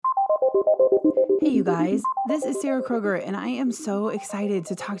Hey, you guys, this is Sarah Kroger, and I am so excited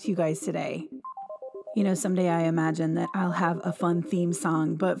to talk to you guys today. You know, someday I imagine that I'll have a fun theme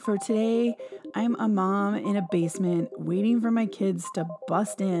song, but for today, I'm a mom in a basement waiting for my kids to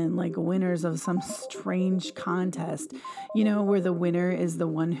bust in like winners of some strange contest, you know, where the winner is the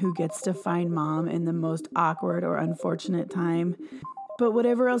one who gets to find mom in the most awkward or unfortunate time. But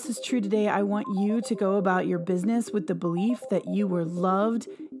whatever else is true today, I want you to go about your business with the belief that you were loved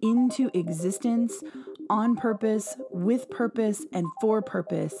into existence on purpose, with purpose, and for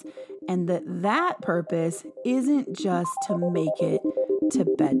purpose, and that purpose isn't just to make it to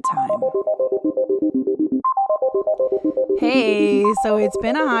bedtime. Hey, so it's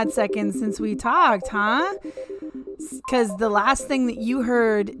been a hot second since we talked, huh? Because the last thing that you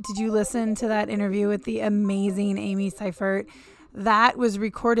heard, did you listen to that interview with the amazing Amy Seifert? That was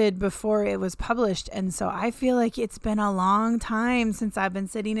recorded before it was published. And so I feel like it's been a long time since I've been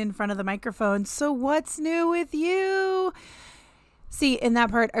sitting in front of the microphone. So what's new with you? See, in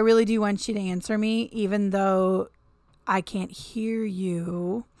that part, I really do want you to answer me, even though I can't hear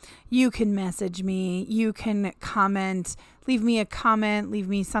you. You can message me. You can comment. Leave me a comment. Leave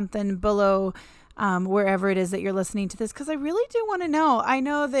me something below wherever it is that you're listening to this, because I really do want to know. I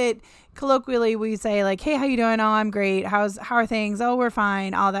know that colloquially we say like, hey, how you doing? Oh, I'm great. How are things? Oh, we're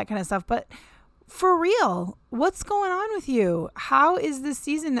fine. All that kind of stuff. But for real, what's going on with you? How is this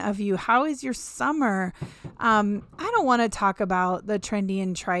season of you? How is your summer? I don't want to talk about the trendy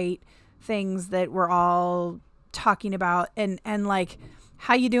and trite things that we're all talking about and like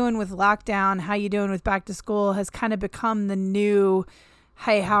how you doing with lockdown, how you doing with back to school has kind of become the new,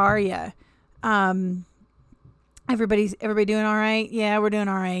 hey, how are you? Everybody doing all right? Yeah, we're doing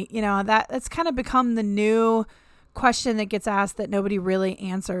all right. You know, that's kind of become the new question that gets asked that nobody really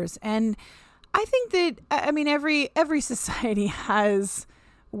answers. And I think that, I mean, every society has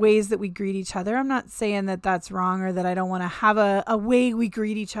ways that we greet each other. I'm not saying that that's wrong or that I don't want to have a way we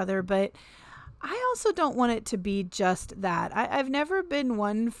greet each other, but I also don't want it to be just that. I've never been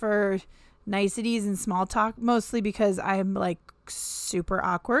one for niceties and small talk, mostly because I'm like super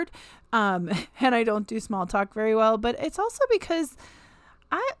awkward. And I don't do small talk very well, but it's also because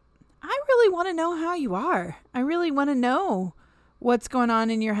I really want to know how you are. I really want to know what's going on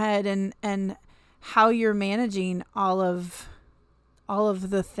in your head and how you're managing all of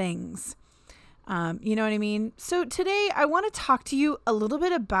the things. You know what I mean? So today I want to talk to you a little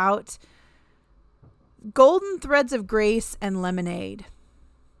bit about golden threads of grace and lemonade.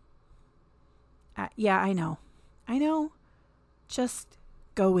 Yeah, I know. Just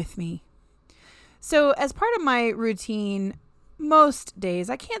go with me. So as part of my routine, most days,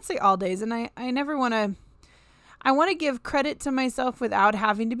 I can't say all days, and I never want to, I want to give credit to myself without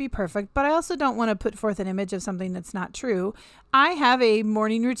having to be perfect, but I also don't want to put forth an image of something that's not true. I have a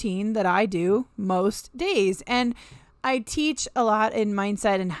morning routine that I do most days, and I teach a lot in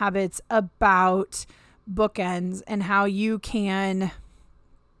mindset and habits about bookends and how you can,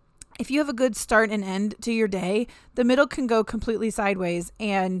 if you have a good start and end to your day, the middle can go completely sideways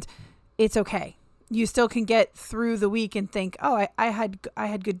and it's okay. You still can get through the week and think, oh, I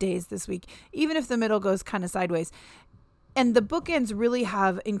had good days this week, even if the middle goes kind of sideways. And the bookends really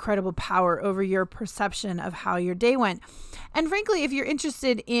have incredible power over your perception of how your day went. And frankly, if you're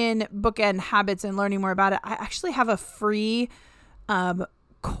interested in bookend habits and learning more about it, I actually have a free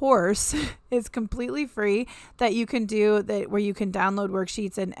course. It's completely free that you can do, that where you can download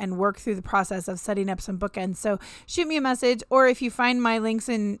worksheets and work through the process of setting up some bookends. So shoot me a message, or if you find my links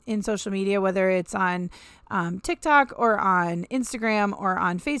in social media, whether it's on TikTok or on Instagram or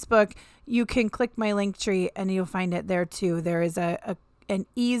on Facebook, you can click my link tree and you'll find it there too. There is an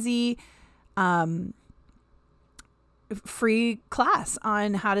easy free class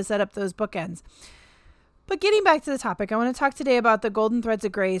on how to set up those bookends. But getting back to the topic, I want to talk today about the golden threads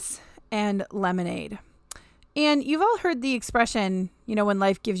of grace and lemonade. And you've all heard the expression, you know, when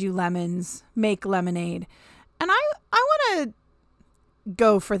life gives you lemons, make lemonade. And I want to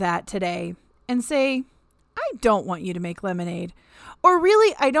go for that today and say, I don't want you to make lemonade. Or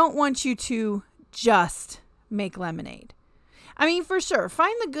really, I don't want you to just make lemonade. I mean, for sure,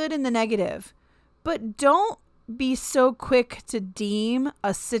 find the good in the negative, but don't be so quick to deem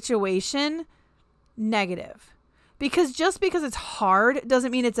a situation negative, because just because it's hard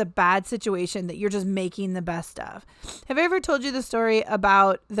doesn't mean it's a bad situation that you're just making the best of. Have I ever told you the story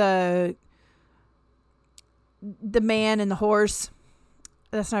about the man and the horse?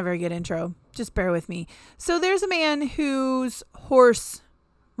 That's not a very good intro. Just bear with me. So there's a man whose horse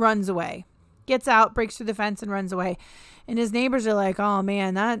runs away, gets out, breaks through the fence and runs away. And his neighbors are like, oh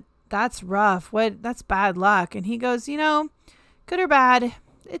man, that's rough. That's bad luck. And he goes, you know, good or bad,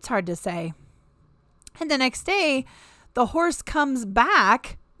 it's hard to say. And the next day, the horse comes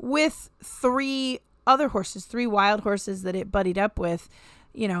back with 3 other horses, 3 wild horses that it buddied up with,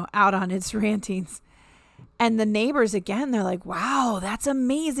 out on its rantings. And the neighbors, again, they're like, wow, that's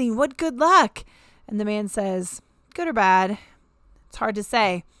amazing. What good luck. And the man says, good or bad? It's hard to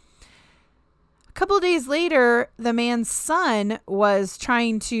say. A couple of days later, the man's son was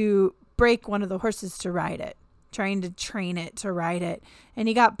trying to break one of the horses to ride it, trying to train it to ride it. And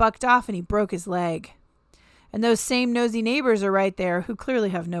he got bucked off and he broke his leg. And those same nosy neighbors are right there, who clearly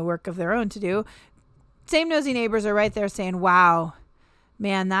have no work of their own to do. Same nosy neighbors are right there saying, wow,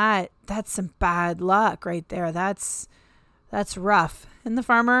 man, that's some bad luck right there. That's rough. And the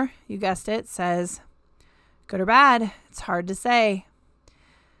farmer, you guessed it, says, good or bad? It's hard to say.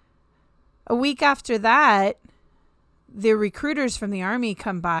 A week after that, the recruiters from the army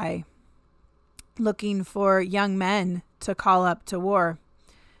come by looking for young men to call up to war.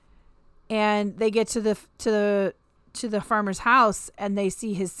 And they get to the farmer's house and they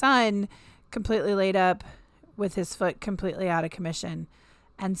see his son completely laid up with his foot completely out of commission.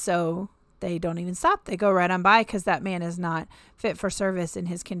 And so they don't even stop. They go right on by because that man is not fit for service in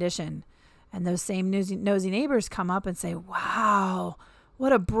his condition. And those same nosy neighbors come up and say, wow,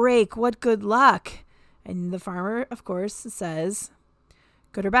 what a break. What good luck. And the farmer, of course, says,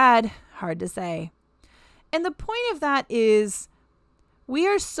 good or bad, hard to say. And the point of that is, we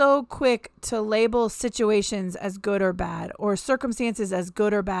are so quick to label situations as good or bad, or circumstances as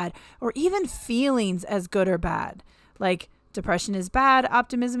good or bad, or even feelings as good or bad. Like depression is bad,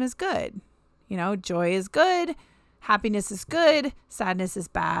 optimism is good. Joy is good, happiness is good, sadness is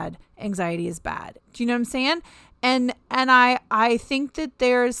bad, anxiety is bad. Do you know what I'm saying? And I think that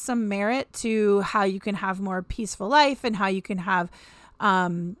there's some merit to how you can have more peaceful life and how you can have a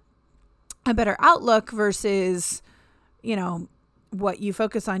better outlook versus, what you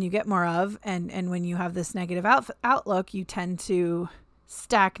focus on, you get more of. And when you have this negative outlook, you tend to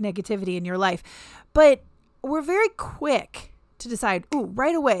stack negativity in your life. But we're very quick to decide, ooh,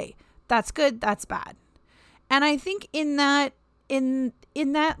 right away, that's good, that's bad. And I think in those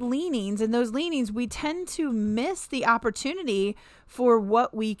leanings, we tend to miss the opportunity for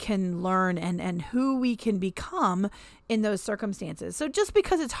what we can learn and who we can become in those circumstances. So just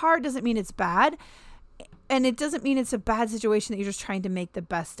because it's hard doesn't mean it's bad. And it doesn't mean it's a bad situation that you're just trying to make the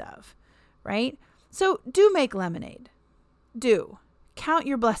best of, right? So do make lemonade. Do. Count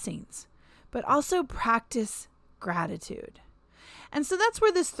your blessings, but also practice gratitude. And so that's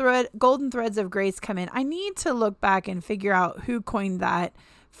where this golden threads of grace come in. I need to look back and figure out who coined that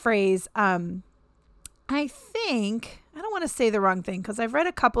phrase. I think, I don't want to say the wrong thing because I've read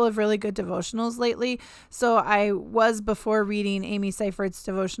a couple of really good devotionals lately. So I was before reading Amy Seifert's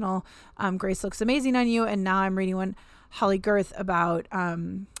devotional, Grace Looks Amazing on You. And now I'm reading one, Holly Girth, about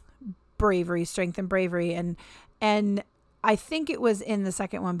bravery, strength and bravery. And I think it was in the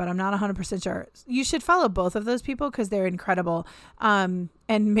second one, but I'm not 100% sure. You should follow both of those people because they're incredible. And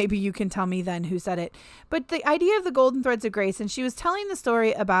maybe you can tell me then who said it. But the idea of the golden threads of grace, and she was telling the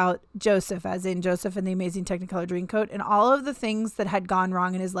story about Joseph, as in Joseph and the Amazing Technicolor Dreamcoat, and all of the things that had gone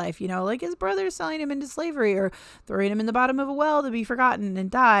wrong in his life, like his brothers selling him into slavery or throwing him in the bottom of a well to be forgotten and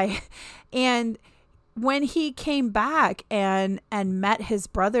die. And when he came back and met his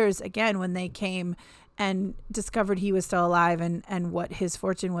brothers again, when they came and discovered he was still alive and what his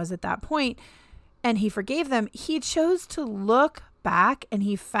fortune was at that point, and he forgave them, he chose to look back and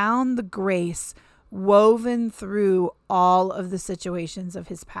he found the grace woven through all of the situations of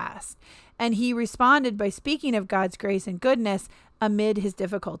his past. And he responded by speaking of God's grace and goodness amid his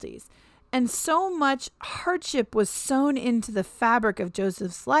difficulties. And so much hardship was sewn into the fabric of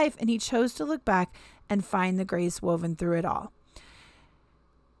Joseph's life, and he chose to look back and find the grace woven through it all.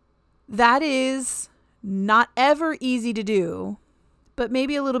 That is not ever easy to do, but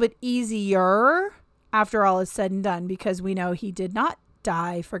maybe a little bit easier after all is said and done, because we know he did not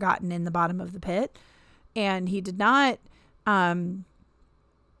die forgotten in the bottom of the pit, and he did not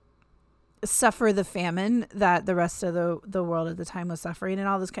suffer the famine that the rest of the world at the time was suffering and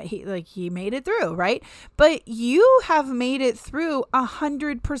all this. He made it through, right? But you have made it through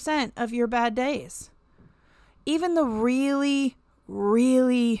 100% of your bad days. Even the really,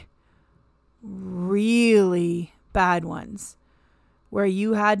 really, really bad ones, where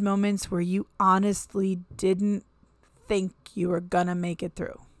you had moments where you honestly didn't think you were gonna make it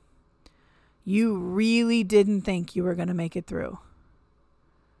through. You really didn't think you were gonna make it through.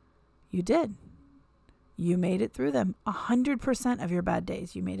 You did. You made it through them. 100% of your bad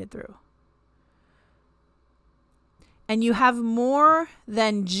days, you made it through. And you have more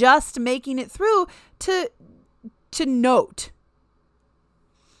than just making it through to note.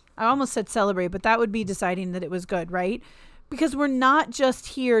 I almost said celebrate, but that would be deciding that it was good, right? Because we're not just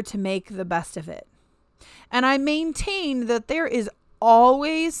here to make the best of it. And I maintain that there is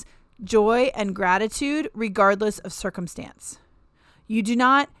always joy and gratitude regardless of circumstance. You do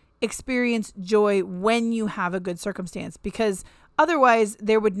not experience joy when you have a good circumstance, because otherwise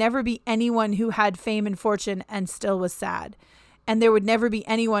there would never be anyone who had fame and fortune and still was sad. And there would never be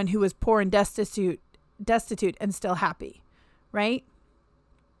anyone who was poor and destitute and still happy, right?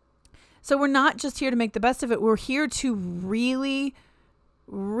 So we're not just here to make the best of it. We're here to really,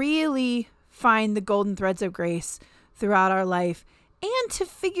 really find the golden threads of grace throughout our life, and to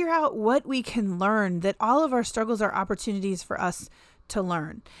figure out what we can learn, that all of our struggles are opportunities for us to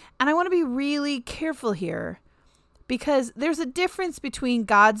learn. And I want to be really careful here, because there's a difference between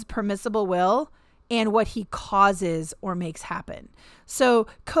God's permissible will and what he causes or makes happen. So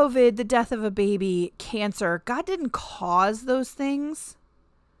COVID, the death of a baby, cancer, God didn't cause those things.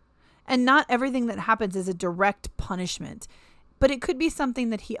 And not everything that happens is a direct punishment, but it could be something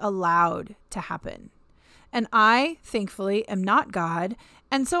that he allowed to happen. And I, thankfully, am not God.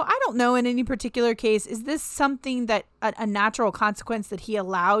 And so I don't know in any particular case, is this something that a natural consequence that he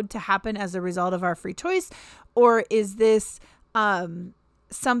allowed to happen as a result of our free choice? Or is this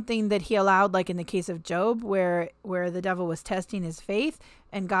something that he allowed, like in the case of Job, where the devil was testing his faith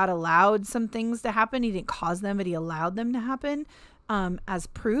and God allowed some things to happen? He didn't cause them, but he allowed them to happen as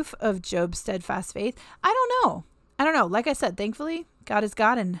proof of Job's steadfast faith. I don't know. Like I said, thankfully, God is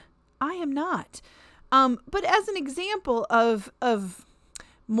God and I am not. But as an example of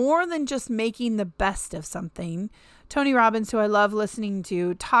more than just making the best of something, Tony Robbins, who I love listening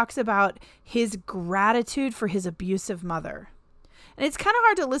to, talks about his gratitude for his abusive mother. And it's kind of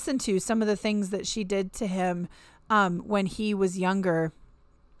hard to listen to some of the things that she did to him when he was younger,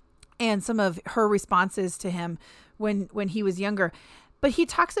 and some of her responses to him when he was younger. But he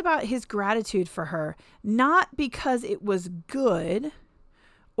talks about his gratitude for her, not because it was good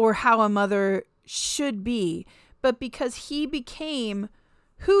or how a mother should be, but because he became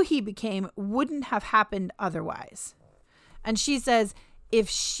who he became wouldn't have happened otherwise. And she says, if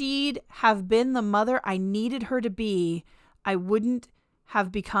she'd have been the mother I needed her to be, I wouldn't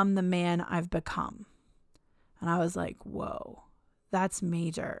have become the man I've become. And I was like, whoa, that's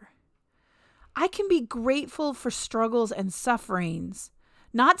major. I can be grateful for struggles and sufferings,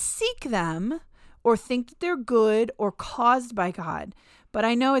 not seek them or think that they're good or caused by God. But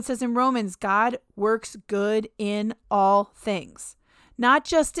I know it says in Romans, God works good in all things, not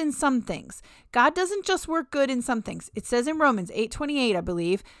just in some things. God doesn't just work good in some things. It says in Romans 8:28, I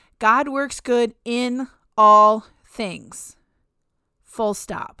believe, God works good in all things. Full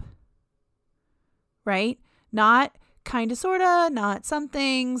stop. Right? Not kind of, sort of, not some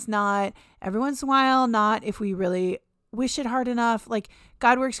things, not every once in a while, not if we really wish it hard enough. Like,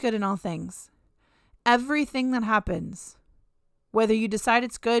 God works good in all things. Everything that happens, whether you decide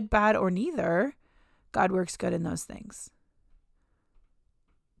it's good, bad, or neither, God works good in those things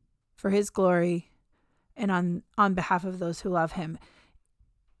for his glory and on behalf of those who love him.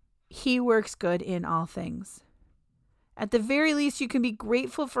 He works good in all things. At the very least, you can be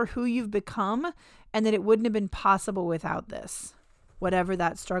grateful for who you've become and that it wouldn't have been possible without this, whatever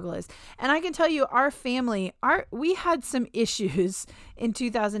that struggle is. And I can tell you, our family, we had some issues in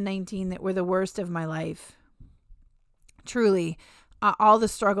 2019 that were the worst of my life. Truly, all the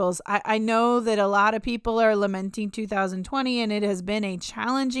struggles. I know that a lot of people are lamenting 2020, and it has been a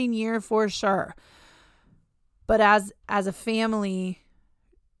challenging year for sure. But as a family,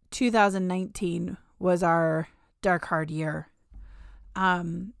 2019 was our dark, hard year.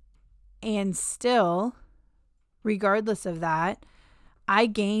 And still, regardless of that, I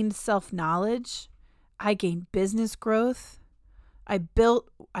gained self-knowledge. I gained business growth. I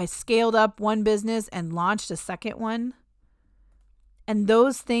scaled up one business and launched a second one. And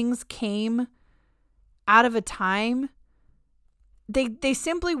those things came out of a time, they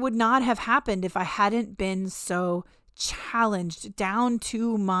simply would not have happened if I hadn't been so challenged down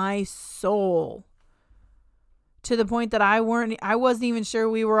to my soul, to the point that I wasn't even sure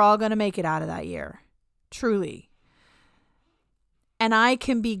we were all going to make it out of that year. Truly. And I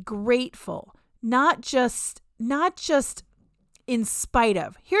can be grateful, not just in spite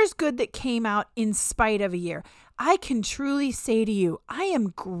of. Here's good that came out in spite of a year. I can truly say to you, I am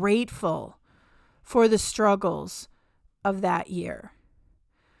grateful for the struggles of that year,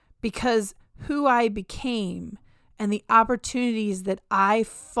 because who I became and the opportunities that I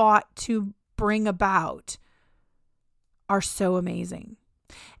fought to bring about are so amazing.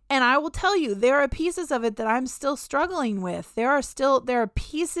 And I will tell you, there are pieces of it that I'm still struggling with. There are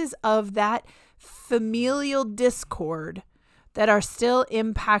pieces of that familial discord that are still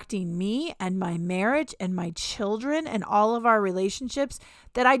impacting me and my marriage and my children and all of our relationships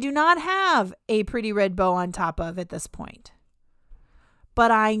that I do not have a pretty red bow on top of at this point.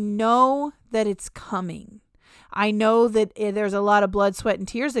 But I know that it's coming. I know that there's a lot of blood, sweat, and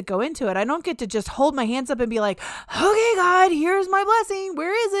tears that go into it. I don't get to just hold my hands up and be like, okay, God, here's my blessing.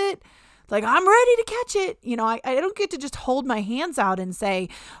 Where is it? Like, I'm ready to catch it. I don't get to just hold my hands out and say,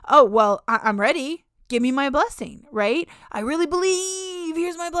 oh, well, I'm ready. Give me my blessing, right? I really believe,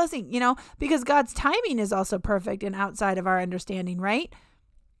 here's my blessing, because God's timing is also perfect and outside of our understanding, right?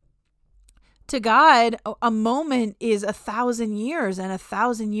 To God, a moment is 1,000 years and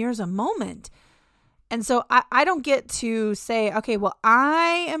 1,000 years a moment. And so I don't get to say, okay, well,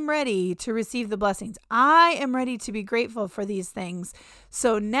 I am ready to receive the blessings. I am ready to be grateful for these things.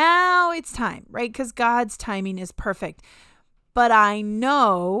 So now it's time, right? Because God's timing is perfect. But I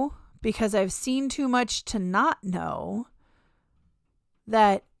know, because I've seen too much to not know,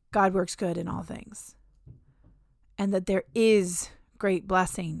 that God works good in all things. And that there is great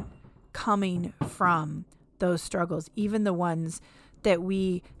blessing coming from those struggles, even the ones that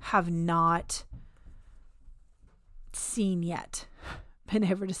we have not seen yet, been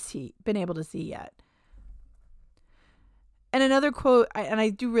able to see yet. And another quote, and I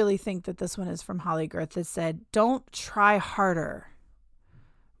do really think that this one is from Holly Girth, that said, "Don't try harder,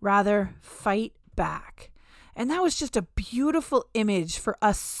 rather fight back." And that was just a beautiful image for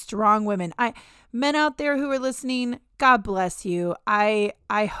us strong women. Men out there who are listening, God bless you. I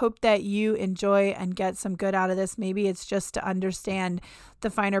hope that you enjoy and get some good out of this. Maybe it's just to understand the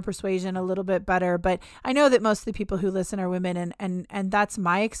finer persuasion a little bit better. But I know that most of the people who listen are women, and that's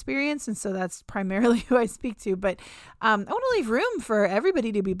my experience. And so that's primarily who I speak to. But I want to leave room for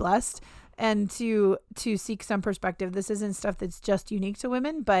everybody to be blessed and to seek some perspective. This isn't stuff that's just unique to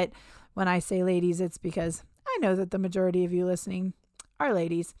women. But when I say ladies, it's because I know that the majority of you listening are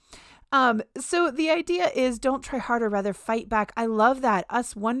ladies. So the idea is don't try harder, rather fight back. I love that.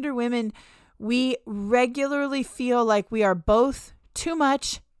 Us Wonder Women, we regularly feel like we are both too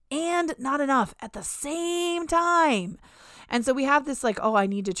much and not enough at the same time. And so we have this like, oh, I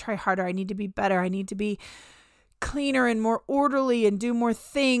need to try harder. I need to be better. I need to be cleaner and more orderly and do more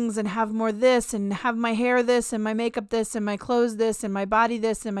things and have more this and have my hair this and my makeup this and my clothes this and my body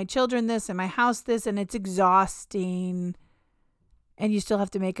this and my children this and my house this. And it's exhausting. And you still have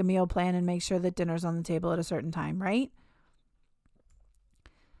to make a meal plan and make sure that dinner's on the table at a certain time, right?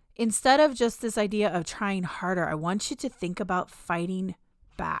 Instead of just this idea of trying harder, I want you to think about fighting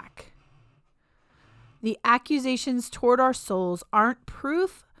back. The accusations toward our souls aren't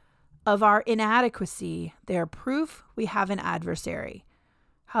proof of our inadequacy. They're proof we have an adversary.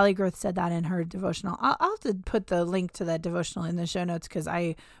 Holly Girth said that in her devotional. I'll have to put the link to that devotional in the show notes because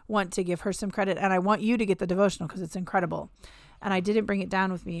I want to give her some credit and I want you to get the devotional because it's incredible. And I didn't bring it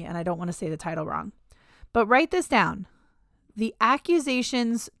down with me and I don't want to say the title wrong. But write this down. The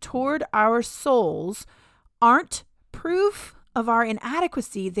accusations toward our souls aren't proof of our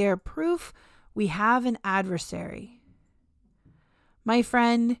inadequacy. They're proof we have an adversary. My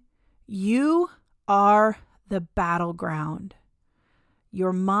friend, you are the battleground.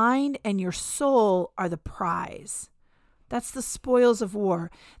 Your mind and your soul are the prize. That's the spoils of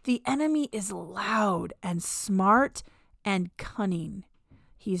war. The enemy is loud and smart and cunning.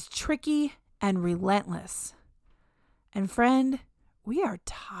 He's tricky and relentless. And friend, we are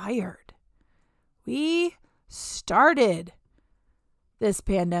tired. We started this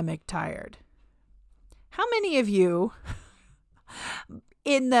pandemic tired. How many of you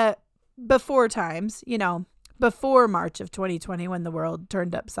in the before times, before March of 2020 when the world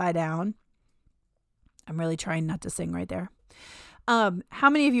turned upside down, I'm really trying not to sing right there. How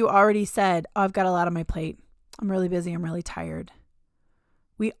many of you already said, oh, I've got a lot on my plate. I'm really busy. I'm really tired.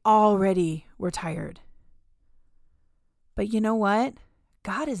 We already were tired. But you know what?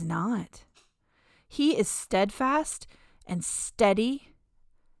 God is not. He is steadfast and steady.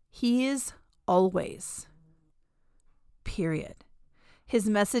 He is always. Period. His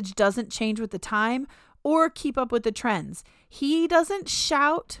message doesn't change with the time or keep up with the trends. He doesn't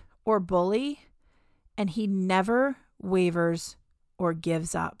shout or bully, and he never wavers or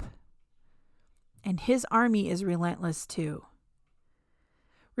gives up. And his army is relentless too.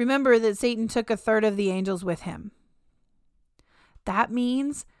 Remember that Satan took 1/3 of the angels with him. That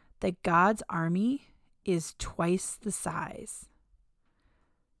means that God's army is twice the size.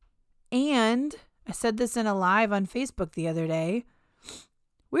 And I said this in a live on Facebook the other day.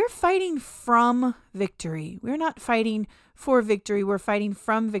 We're fighting from victory. We're not fighting for victory. We're fighting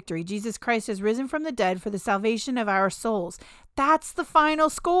from victory. Jesus Christ has risen from the dead for the salvation of our souls. That's the final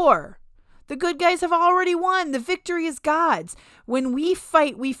score. The good guys have already won. The victory is God's. When we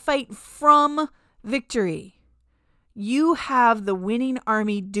fight from victory. You have the winning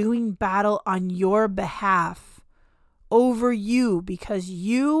army doing battle on your behalf over you because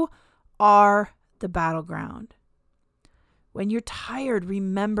you are the battleground. When you're tired,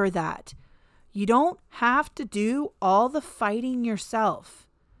 remember that. You don't have to do all the fighting yourself.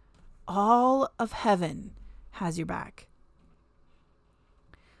 All of heaven has your back.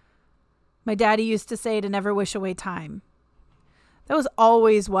 My daddy used to say to never wish away time. That was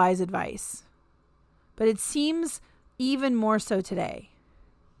always wise advice. But it seems even more so today.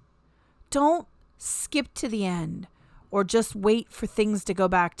 Don't skip to the end or just wait for things to go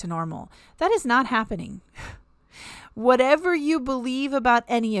back to normal. That is not happening. Whatever you believe about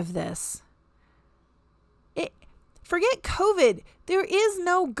any of this, forget COVID. There is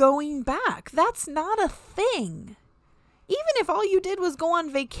no going back. That's not a thing. Even if all you did was go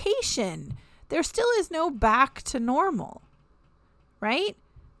on vacation, there still is no back to normal, right?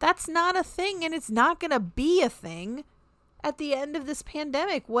 That's not a thing, and it's not going to be a thing at the end of this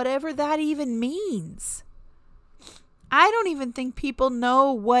pandemic, whatever that even means. I don't even think people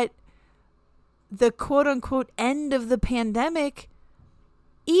know what the quote unquote end of the pandemic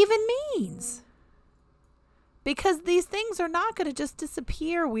even means. Because these things are not going to just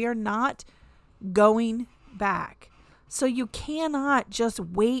disappear. We are not going back. So you cannot just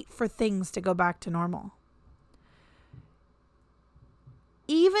wait for things to go back to normal.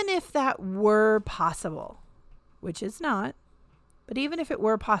 Even if that were possible, which is not, but even if it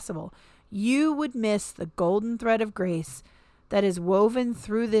were possible, you would miss the golden thread of grace that is woven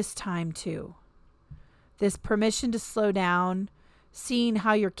through this time too. This permission to slow down, seeing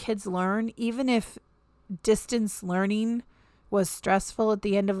how your kids learn, even if distance learning was stressful at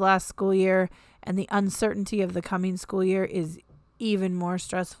the end of last school year and the uncertainty of the coming school year is even more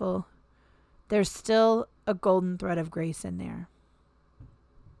stressful, there's still a golden thread of grace in there.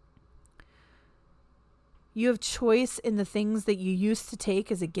 You have choice in the things that you used to take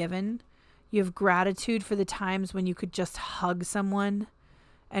as a given. You have gratitude for the times when you could just hug someone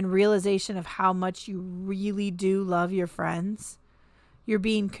and realization of how much you really do love your friends. You're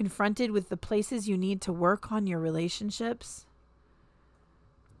being confronted with the places you need to work on your relationships.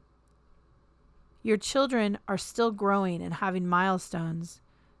 Your children are still growing and having milestones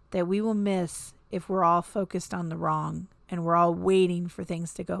that we will miss if we're all focused on the wrong and we're all waiting for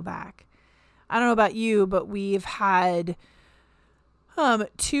things to go back. I don't know about you, but we've had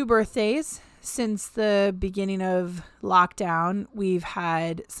 2 birthdays since the beginning of lockdown. We've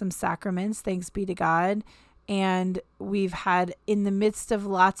had some sacraments, thanks be to God. And we've had, in the midst of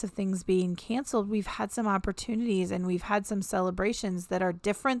lots of things being canceled, we've had some opportunities and we've had some celebrations that are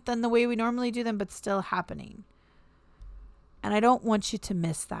different than the way we normally do them, but still happening. And I don't want you to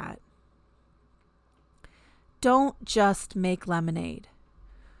miss that. Don't just make lemonade.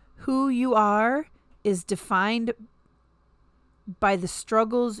 Who you are is defined by the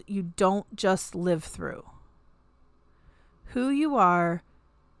struggles you don't just live through. Who you are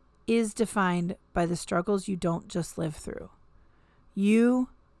is defined by the struggles you don't just live through. You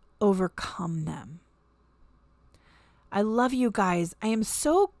overcome them. I love you guys. I am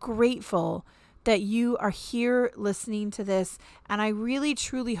so grateful that you are here listening to this, and I really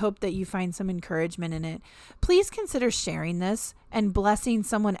truly hope that you find some encouragement in it. Please consider sharing this and blessing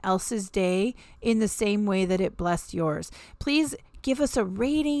someone else's day in the same way that it blessed yours. Please give us a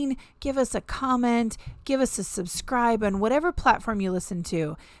rating, give us a comment, give us a subscribe on whatever platform you listen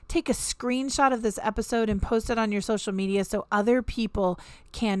to. Take a screenshot of this episode and post it on your social media so other people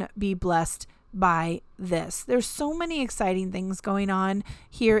can be blessed by this. There's so many exciting things going on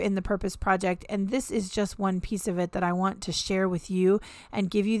here in the Purpose Project, and this is just one piece of it that I want to share with you and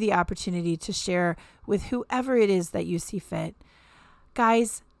give you the opportunity to share with whoever it is that you see fit.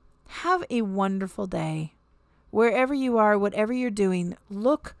 Guys, have a wonderful day. Wherever you are, whatever you're doing,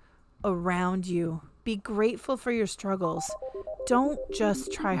 look around you. Be grateful for your struggles. Don't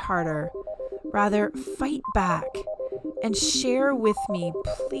just try harder. Rather, fight back and share with me,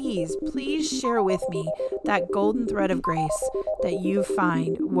 please share with me that golden thread of grace that you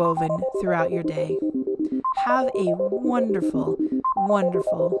find woven throughout your day. Have a wonderful,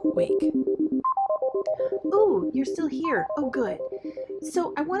 wonderful week. Oh, you're still here. Oh, good.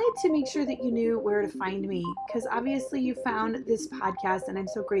 So I wanted to make sure that you knew where to find me, because obviously you found this podcast and I'm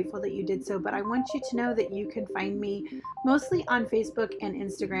so grateful that you did so, but I want you to know that you can find me mostly on Facebook and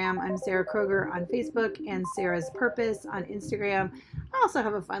Instagram. I'm Sarah Kroger on Facebook and Sarah's Purpose on Instagram. I also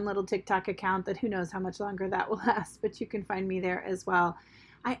have a fun little TikTok account that who knows how much longer that will last, but you can find me there as well.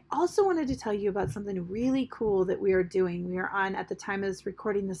 I also wanted to tell you about something really cool that we are doing. We are on, at the time of this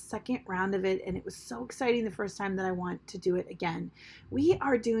recording, the second round of it, and it was so exciting the first time that I want to do it again. We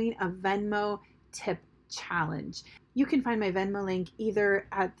are doing a Venmo tip challenge. You can find my Venmo link either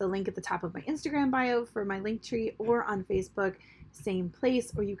at the link at the top of my Instagram bio for my link tree or on Facebook, same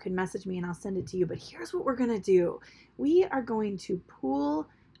place, or you can message me and I'll send it to you. But here's what we're going to do. We are going to pool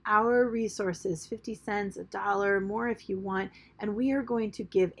our resources, 50 cents, a dollar, more if you want, and we are going to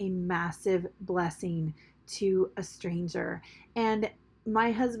give a massive blessing to a stranger. And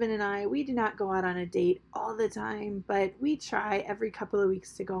my husband and I, we do not go out on a date all the time, but we try every couple of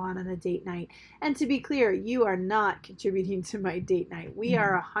weeks to go on a date night. And to be clear, you are not contributing to my date night. We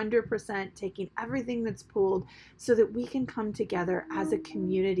are 100% taking everything that's pooled so that we can come together as a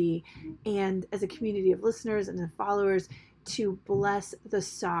community and as a community of listeners and followers to bless the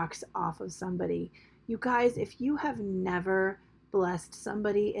socks off of somebody. You guys, if you have never blessed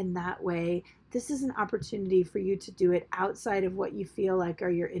somebody in that way, this is an opportunity for you to do it outside of what you feel like are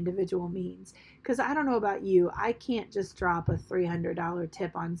your individual means. Because I don't know about you, I can't just drop a $300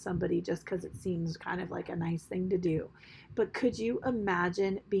 tip on somebody just because it seems kind of like a nice thing to do. But could you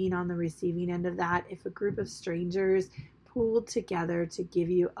imagine being on the receiving end of that if a group of strangers pooled together to give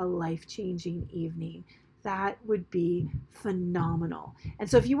you a life-changing evening? That would be phenomenal. And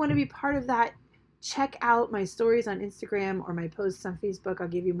so if you want to be part of that, check out my stories on Instagram or my posts on Facebook. I'll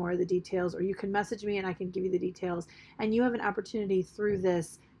give you more of the details, or you can message me and I can give you the details. And you have an opportunity through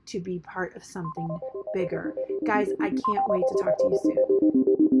this to be part of something bigger. Guys, I can't wait to talk to you soon.